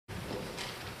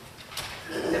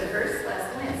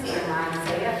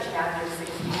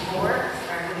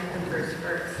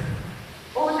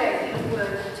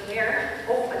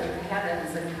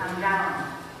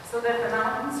so that the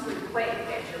mountains would quake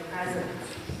at your presence,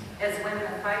 as when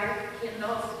the fire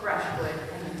kindles brushwood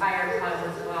and the fire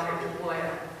causes water to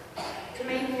boil, to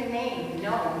make your name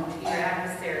known to your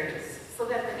adversaries, so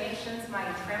that the nations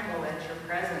might tremble at your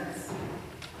presence.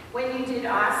 When you did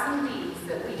awesome deeds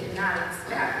that we did not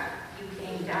expect, you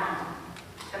came down.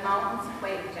 The mountains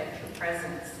quaked at your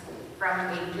presence.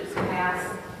 From ages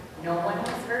past, no one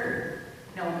has heard,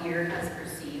 no ear has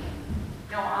perceived,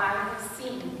 no eye has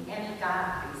seen any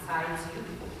God besides you,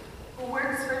 who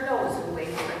works for those who wait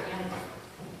for him.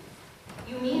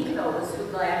 You meet those who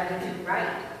gladly do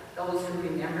right, those who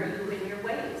remember you in your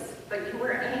ways, but you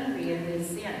were angry and they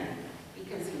sinned,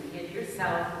 because you hid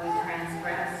yourself and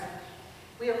transgressed.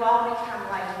 We have all become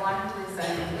like one who is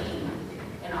unclean,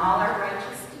 and all our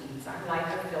righteous deeds are like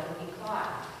a filthy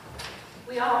cloth.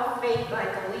 We all fade like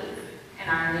a leaf, and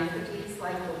our iniquities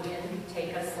like the wind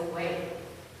take us away.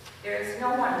 There is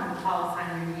no one who calls on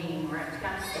your name or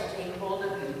attempts to take hold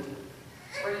of you,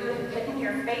 for you have hidden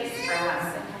your face from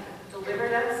us and have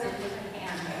delivered us into the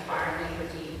hand of our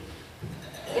iniquity.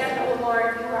 Yet, O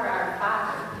Lord, you are our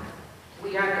Father.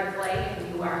 We are the clay,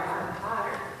 and you are our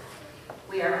potter.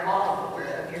 We are all the work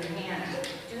of your hand.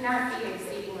 Do not be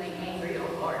exceedingly angry,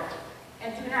 O Lord,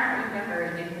 and do not remember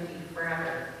iniquity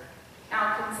forever.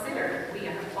 Now consider, we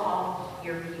are all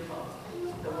your people.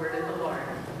 The word of the Lord.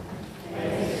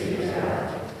 Thanks be to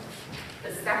God.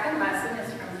 The second lesson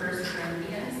is from 1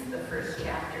 Corinthians, the first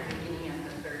chapter, beginning at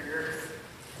the 3rd verse.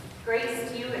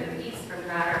 Grace to you and peace from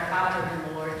God our Father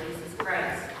and the Lord Jesus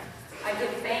Christ. I give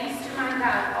thanks to my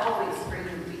God always for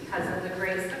you because of the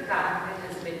grace of God that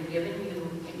has been given you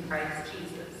in Christ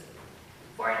Jesus.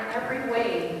 For in every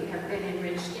way you have been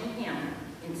enriched in him,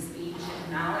 in speech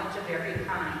and knowledge of every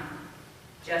kind,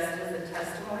 just as the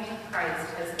testimony of Christ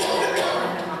has been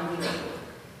written among you,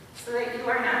 so that you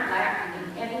are not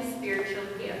lacking in any spiritual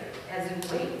gift as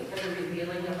you wait for the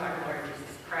revealing of our Lord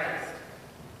Jesus Christ.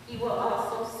 He will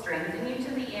also strengthen you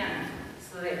to the end,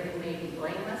 so that you may be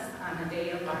blameless on the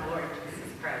day of our Lord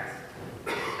Jesus Christ.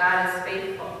 God is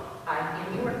faithful. By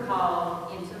him you were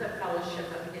called into the fellowship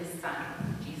of his Son,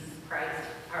 Jesus Christ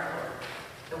our Lord.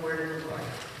 The word of the Lord.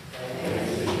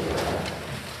 Thanks be to God.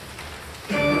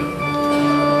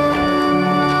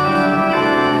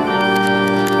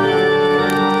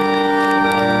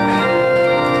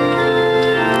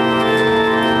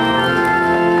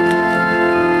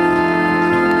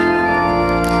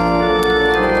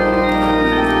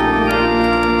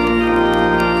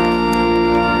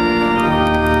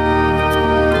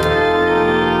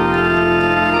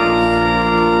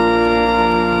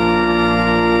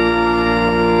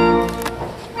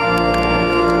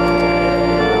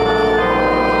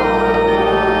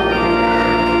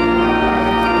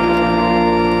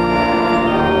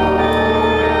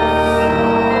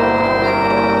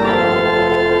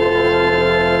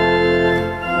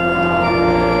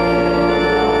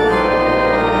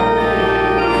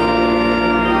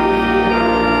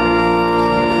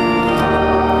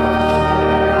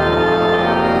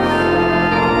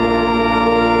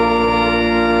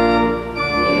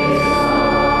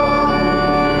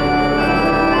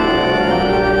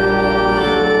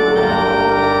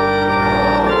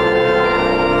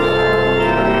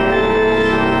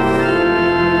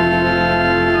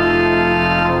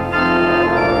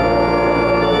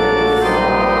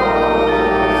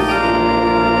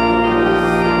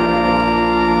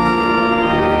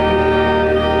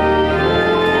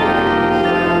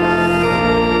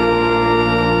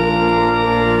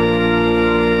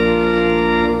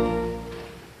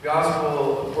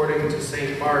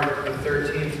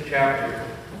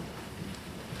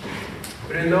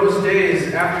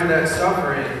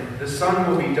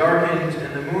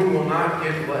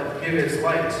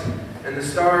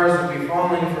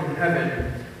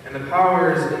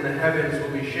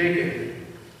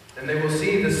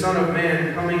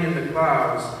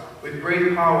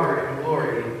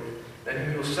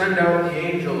 Send out the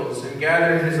angels and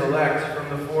gather his elect from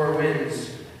the four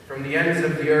winds, from the ends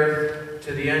of the earth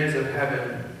to the ends of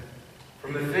heaven.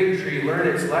 From the fig tree learn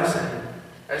its lesson.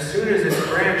 As soon as its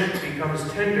branch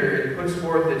becomes tender and puts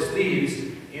forth its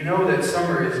leaves, you know that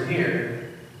summer is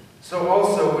near. So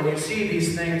also, when you see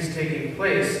these things taking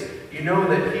place, you know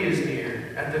that he is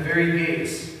near, at the very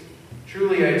gates.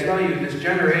 Truly I tell you, this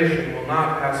generation will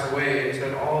not pass away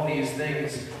until all these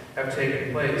things have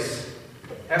taken place.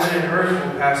 Heaven and earth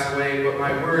will pass away, but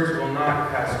my words will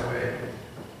not pass away.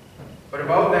 But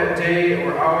about that day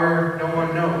or hour no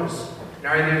one knows,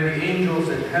 neither the angels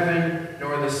in heaven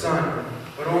nor the Son,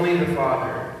 but only the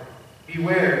Father.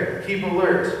 Beware, keep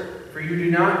alert, for you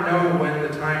do not know when the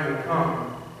time will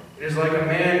come. It is like a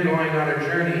man going on a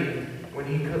journey when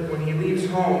he leaves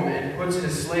home and puts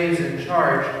his slaves in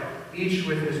charge, each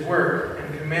with his work,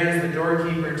 and commands the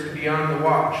doorkeeper to be on the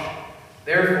watch.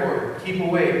 Therefore, keep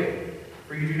awake,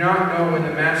 for you do not know when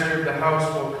the master of the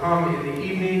house will come in the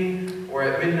evening, or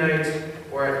at midnight,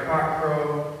 or at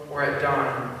cockcrow, or at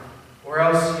dawn, or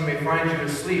else he may find you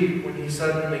asleep when he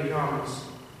suddenly comes.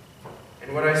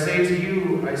 And what I say to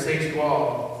you, I say to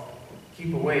all,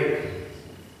 keep awake.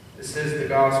 This is the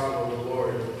gospel of the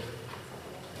Lord.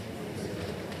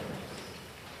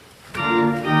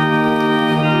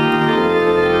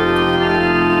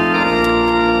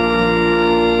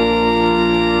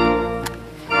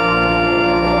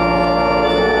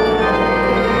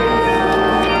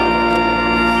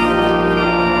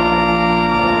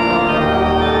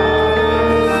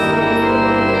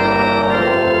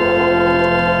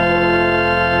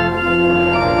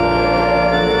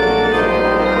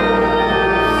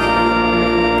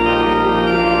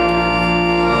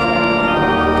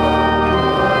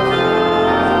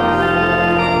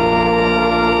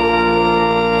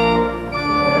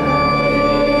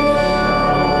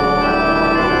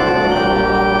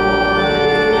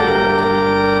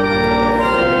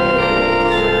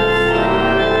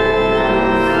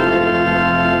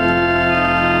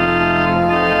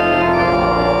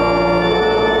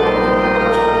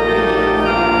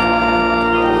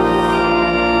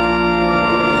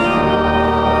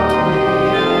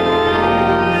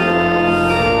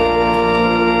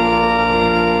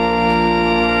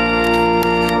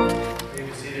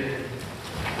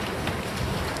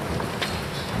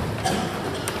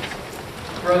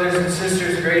 Brothers and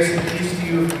sisters, grace and peace to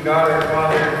you from God our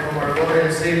Father and from our Lord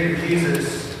and Savior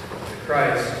Jesus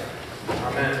Christ.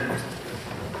 Amen.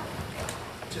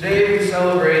 Today we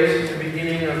celebrate the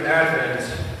beginning of Advent.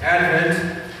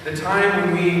 Advent, the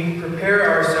time when we prepare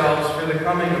ourselves for the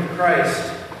coming of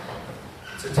Christ.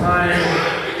 It's a time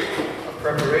of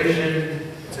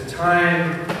preparation. It's a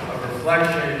time of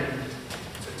reflection.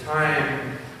 It's a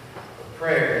time of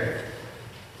prayer.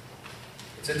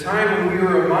 It's a time when we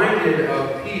are reminded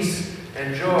of peace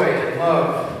and joy and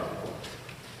love.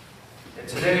 And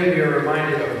today we are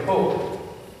reminded of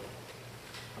hope.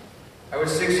 I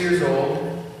was 6 years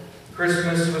old.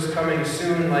 Christmas was coming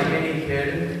soon like any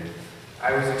kid.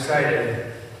 I was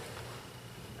excited.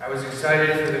 I was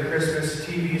excited for the Christmas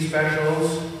TV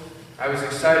specials. I was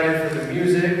excited for the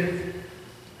music.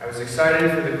 I was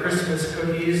excited for the Christmas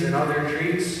cookies and other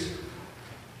treats.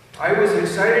 I was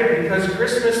excited because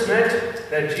Christmas meant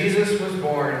that Jesus was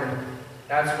born.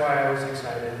 That's why I was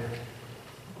excited.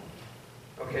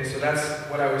 Okay, so that's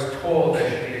what I was told I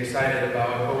should be excited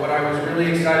about. But what I was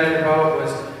really excited about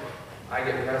was I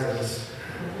get presents.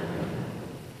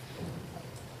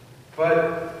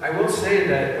 But I will say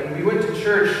that when we went to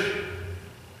church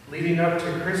leading up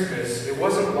to Christmas, it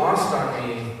wasn't lost on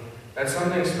me that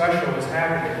something special was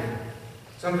happening.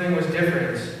 Something was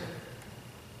different.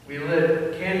 We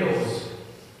lit candles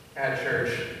at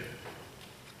church.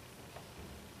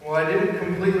 Well, I didn't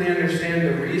completely understand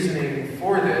the reasoning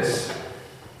for this.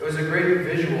 It was a great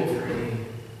visual for me.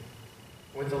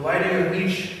 With the lighting of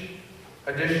each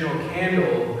additional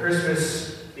candle,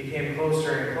 Christmas became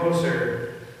closer and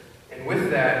closer, and with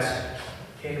that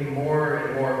came more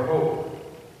and more hope.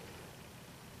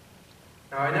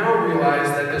 Now, I now realize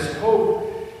that this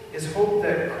hope is hope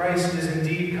that Christ is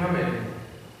indeed coming.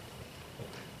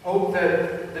 Hope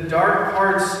that the dark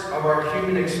parts of our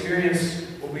human experience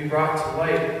will be brought to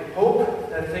light. Hope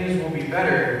that things will be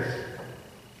better.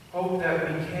 Hope that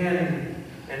we can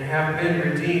and have been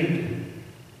redeemed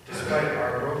despite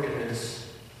our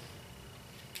brokenness.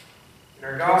 In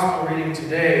our gospel reading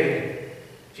today,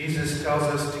 Jesus tells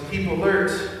us to keep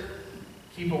alert,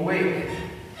 keep awake,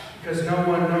 because no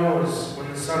one knows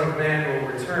when the Son of Man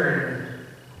will return.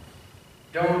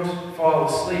 Don't fall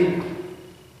asleep.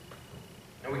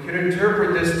 And we could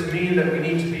interpret this to mean that we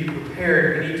need to be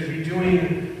prepared. We need to be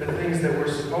doing the things that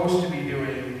we're supposed to be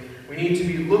doing. We need to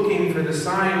be looking for the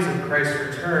signs of Christ's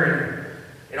return.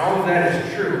 And all of that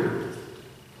is true.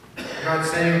 I'm not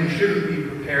saying we shouldn't be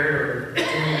prepared or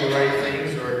doing the right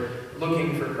things or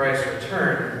looking for Christ's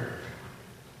return.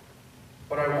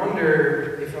 But I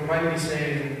wonder if I might be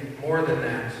saying more than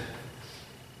that.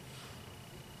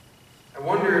 I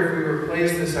wonder if we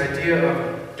replace this idea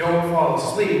of don't fall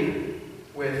asleep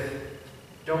with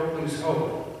don't lose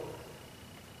hope.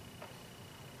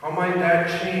 How might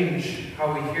that change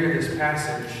how we hear this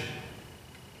passage?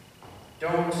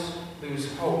 Don't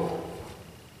lose hope.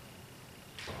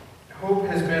 Hope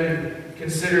has been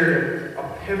considered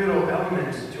a pivotal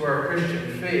element to our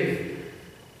Christian faith.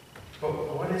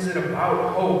 But what is it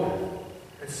about hope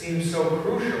that seems so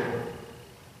crucial?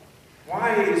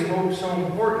 Why is hope so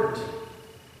important?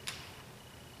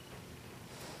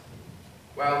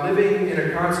 While living in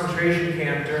a concentration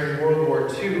camp during World War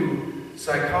II,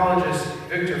 psychologist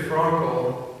Viktor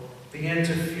Frankl began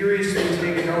to furiously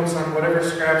take notes on whatever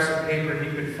scraps of paper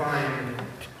he could find.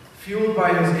 Fueled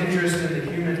by his interest in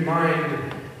the human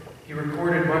mind, he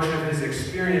recorded much of his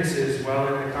experiences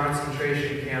while in the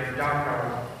concentration camp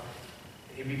Dachau.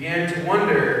 He began to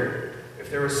wonder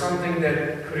if there was something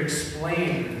that could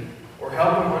explain or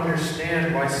help him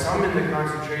understand why some in the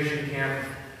concentration camp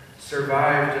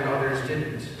survived and others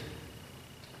didn't.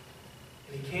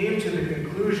 And he came to the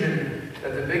conclusion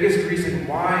that the biggest reason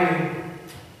why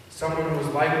someone was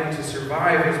likely to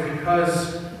survive was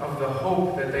because of the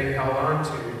hope that they held on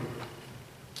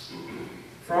to.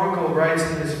 Frankl writes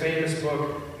in his famous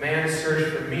book, Man's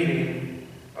Search for Meaning,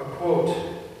 a quote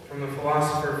from the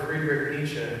philosopher Friedrich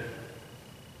Nietzsche.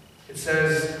 It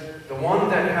says, "The one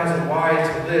that has a why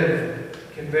to live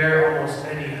can bear almost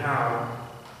any how."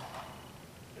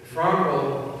 And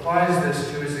Frankl applies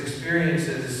this to his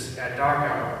experiences at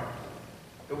Dachau.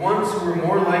 The ones who were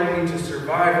more likely to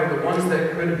survive are the ones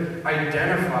that could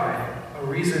identify a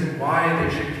reason why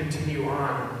they should continue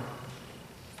on.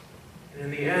 And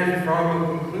in the end,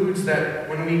 Frankl concludes that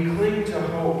when we cling to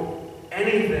hope,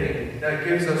 anything that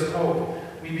gives us hope,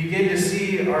 we begin to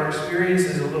see our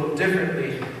experiences a little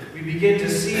differently. We begin to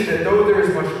see that though there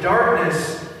is much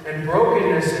darkness and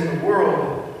brokenness in the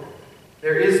world,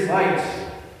 there is light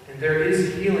and there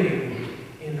is healing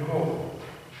in hope.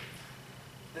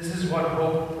 This is what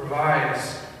hope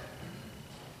provides.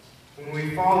 When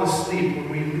we fall asleep, when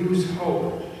we lose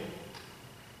hope,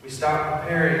 we stop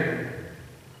preparing.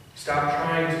 Stop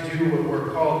trying to do what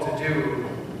we're called to do.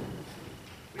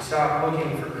 We stop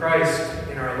looking for Christ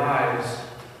in our lives.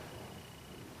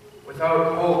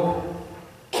 Without hope,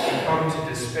 we come to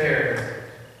despair.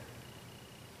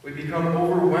 We become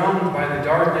overwhelmed by the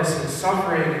darkness and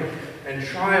suffering and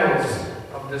trials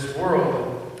of this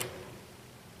world.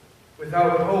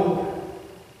 Without hope,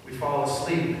 we fall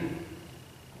asleep.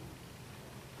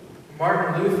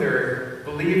 Martin Luther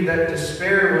believed that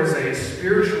despair was a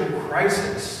spiritual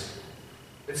crisis.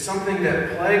 It's something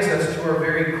that plagues us to our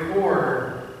very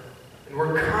core, and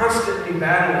we're constantly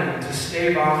battling to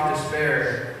stave off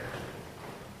despair.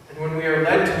 And when we are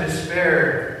led to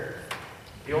despair,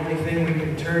 the only thing we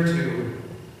can turn to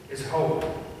is hope.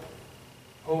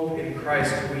 Hope in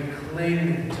Christ. We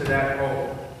cling to that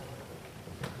hope.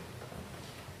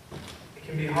 It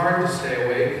can be hard to stay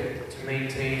awake, to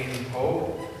maintain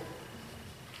hope.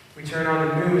 We turn on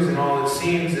the news and all it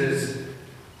seems is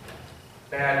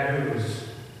bad news.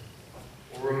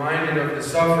 We're reminded of the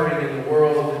suffering in the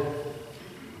world.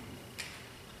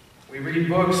 We read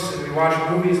books and we watch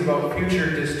movies about future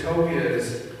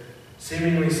dystopias,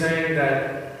 seemingly saying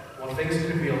that, well, things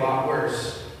could be a lot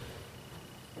worse.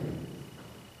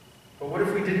 But what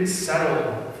if we didn't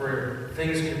settle for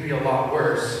things could be a lot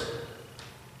worse?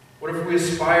 What if we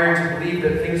aspired to believe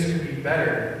that things could be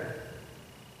better?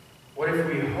 What if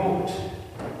we hoped?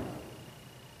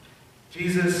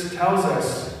 Jesus tells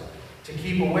us to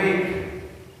keep awake.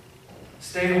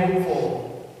 Stay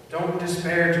hopeful. Don't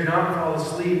despair. Do not fall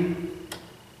asleep.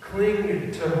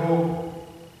 Cling to hope.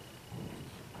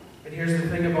 And here's the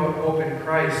thing about hope in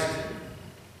Christ.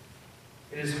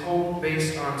 It is hope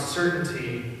based on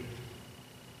certainty.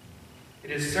 It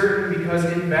is certain because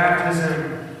in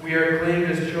baptism we are claimed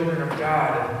as children of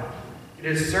God. It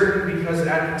is certain because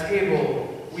at the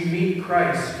table we meet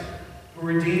Christ, who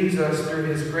redeems us through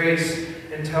his grace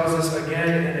and tells us again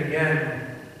and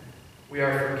again we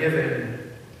are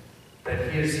forgiven,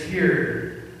 that he is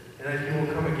here, and that he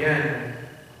will come again.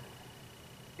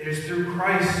 It is through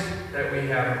Christ that we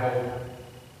have hope.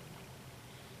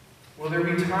 Will there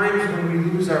be times when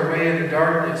we lose our way in the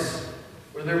darkness?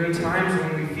 Will there be times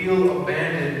when we feel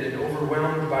abandoned and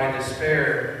overwhelmed by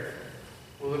despair?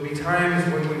 Will there be times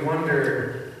when we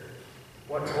wonder,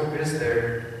 what hope is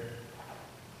there?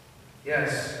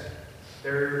 Yes,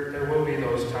 there will be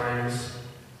those times.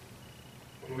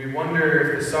 When we wonder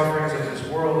if the sufferings of this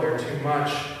world are too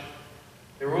much.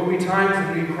 There will be times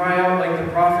when we cry out like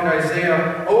the prophet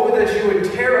Isaiah, "Oh, that you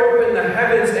would tear open the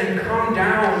heavens and come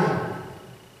down."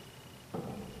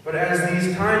 But as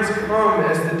these times come,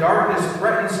 as the darkness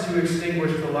threatens to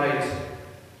extinguish the light,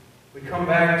 we come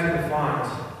back to the font.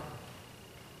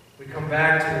 We come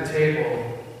back to the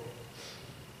table.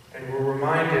 And we're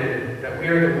reminded that we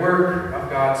are the work of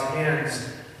God's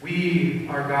hands. We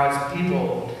are God's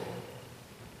people.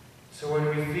 So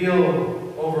when we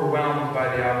feel overwhelmed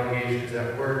by the obligations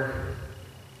at work,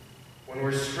 when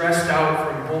we're stressed out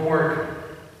from homework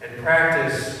and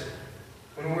practice,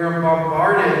 when we're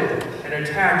bombarded and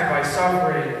attacked by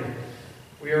suffering,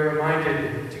 we are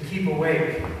reminded to keep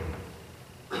awake,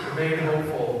 Remain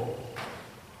hopeful.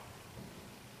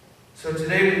 So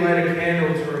today we light a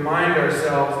candle to remind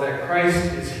ourselves that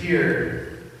Christ is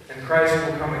here and Christ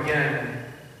will come again.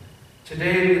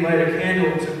 Today we light a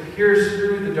candle to pierce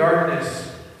through the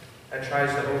darkness that tries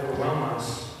to overwhelm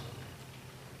us.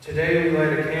 Today we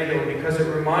light a candle because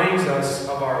it reminds us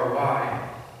of our why.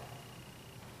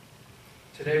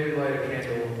 Today we light a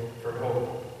candle for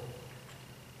hope.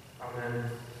 Amen.